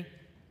 Ready?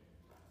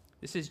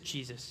 This is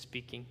Jesus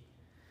speaking.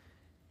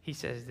 He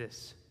says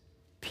this: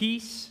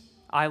 "Peace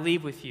I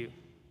leave with you.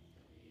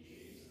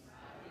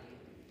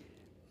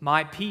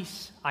 My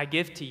peace I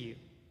give to you.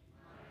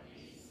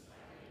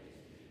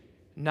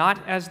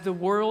 Not as the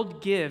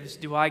world gives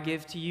do I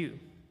give to you.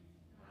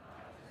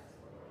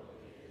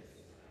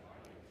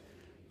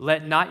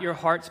 Let not your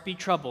hearts be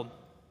troubled,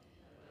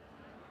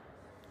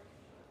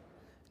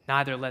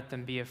 neither let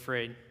them be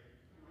afraid."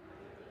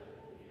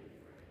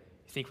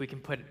 You think we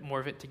can put more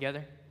of it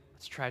together?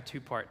 Let's try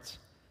 2 parts.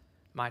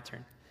 My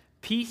turn.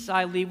 Peace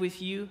I leave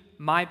with you,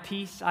 my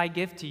peace I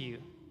give to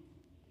you.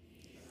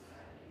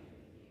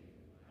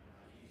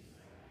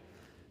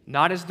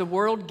 Not as the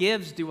world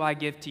gives do I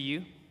give to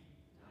you.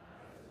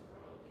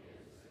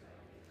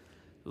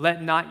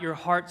 Let not your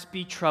hearts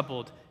be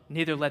troubled,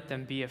 neither let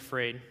them be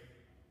afraid.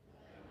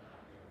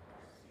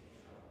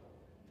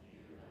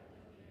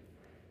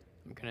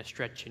 I'm going to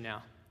stretch you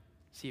now.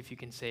 See if you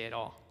can say it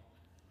all.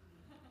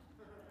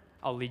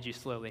 I'll lead you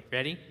slowly.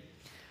 Ready?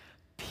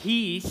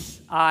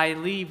 Peace I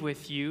leave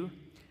with you.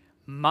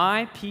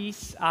 My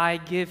peace I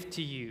give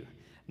to you.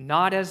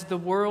 Not as the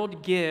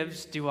world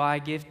gives do I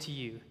give to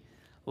you.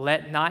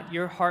 Let not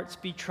your hearts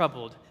be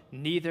troubled,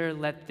 neither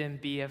let them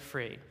be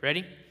afraid.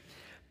 Ready?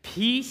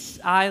 Peace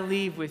I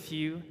leave with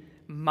you.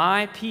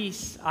 My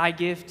peace I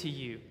give to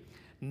you.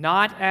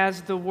 Not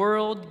as the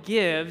world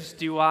gives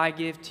do I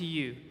give to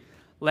you.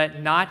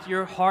 Let not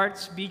your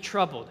hearts be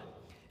troubled,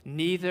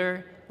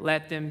 neither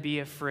let them be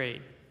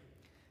afraid.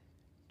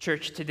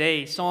 Church,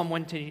 today, Psalm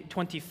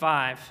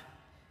 125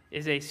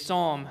 is a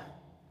psalm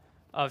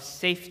of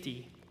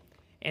safety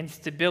and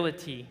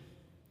stability.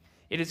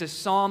 It is a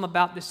psalm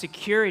about the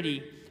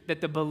security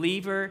that the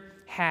believer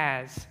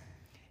has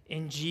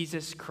in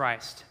Jesus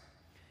Christ.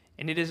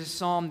 And it is a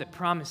psalm that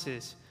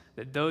promises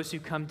that those who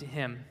come to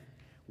him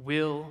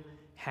will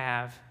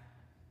have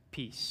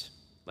peace.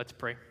 Let's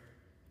pray.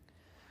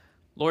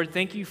 Lord,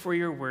 thank you for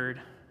your word.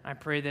 I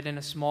pray that in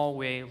a small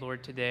way,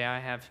 Lord, today I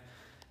have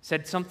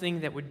said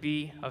something that would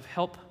be of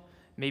help,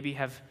 maybe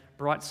have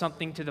brought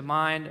something to the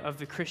mind of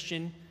the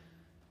Christian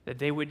that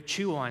they would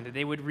chew on, that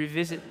they would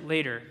revisit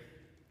later.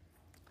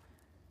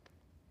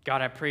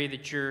 God, I pray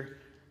that your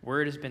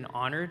word has been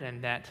honored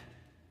and that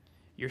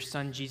your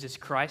Son, Jesus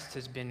Christ,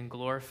 has been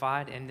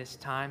glorified in this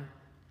time.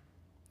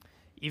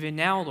 Even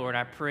now, Lord,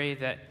 I pray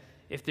that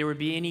if there would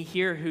be any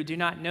here who do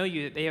not know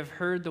you, that they have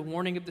heard the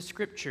warning of the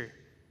Scripture,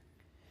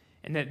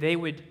 and that they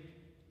would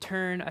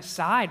turn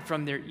aside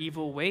from their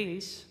evil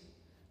ways,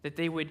 that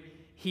they would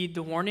heed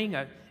the warning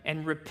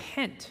and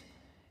repent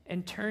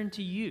and turn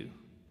to you.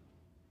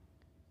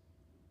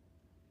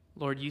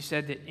 Lord, you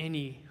said that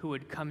any who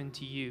would come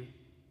into you,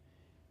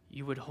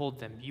 you would hold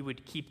them, you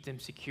would keep them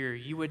secure,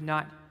 you would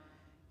not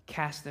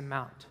cast them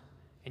out.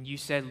 And you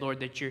said, Lord,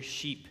 that your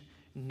sheep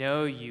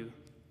know you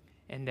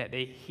and that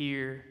they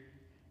hear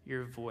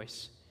your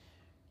voice.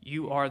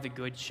 You are the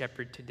good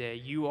shepherd today.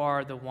 You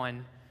are the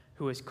one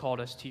who has called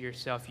us to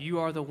yourself. You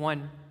are the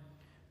one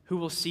who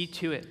will see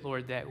to it,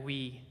 Lord, that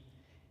we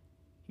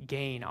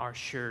gain our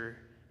sure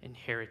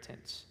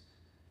inheritance.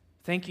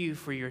 Thank you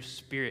for your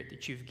Spirit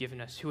that you've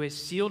given us, who has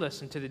sealed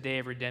us into the day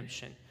of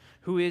redemption,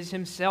 who is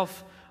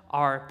himself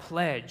our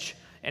pledge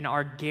and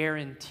our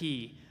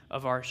guarantee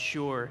of our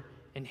sure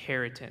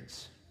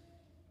inheritance.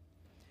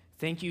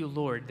 Thank you,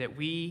 Lord, that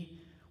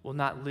we will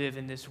not live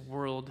in this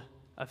world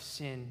of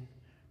sin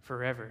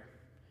forever.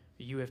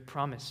 You have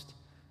promised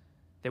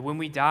that when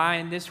we die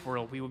in this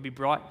world, we will be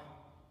brought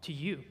to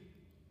you.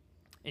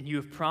 And you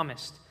have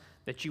promised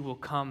that you will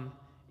come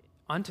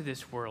unto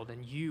this world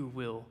and you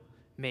will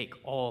make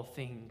all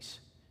things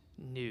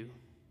new.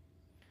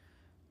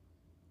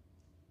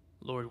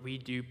 Lord, we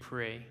do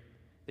pray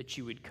that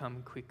you would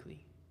come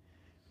quickly.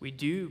 We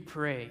do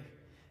pray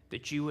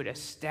that you would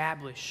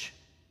establish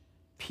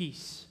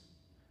peace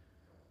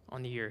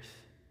on the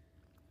earth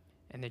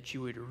and that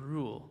you would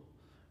rule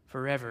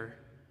forever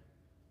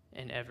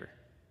and ever.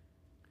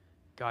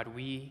 God,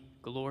 we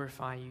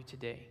glorify you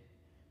today.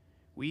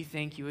 We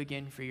thank you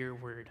again for your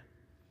word.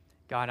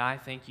 God, I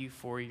thank you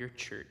for your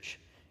church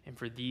and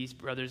for these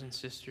brothers and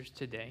sisters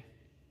today.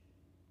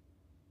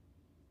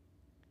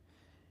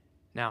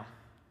 Now,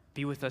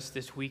 be with us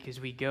this week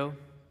as we go.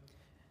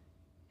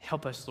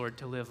 Help us, Lord,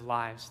 to live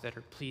lives that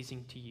are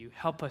pleasing to you.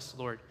 Help us,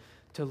 Lord,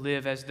 to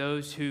live as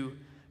those who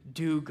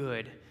do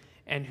good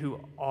and who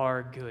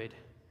are good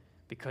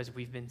because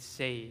we've been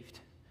saved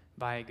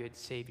by a good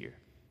Savior.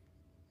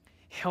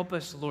 Help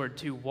us, Lord,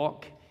 to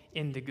walk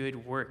in the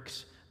good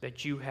works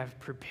that you have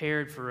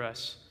prepared for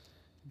us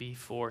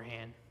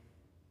beforehand,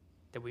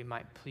 that we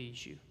might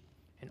please you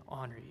and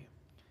honor you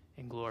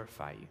and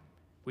glorify you.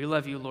 We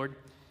love you, Lord.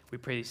 We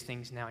pray these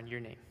things now in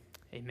your name.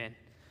 Amen.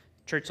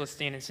 Church, let's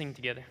stand and sing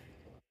together.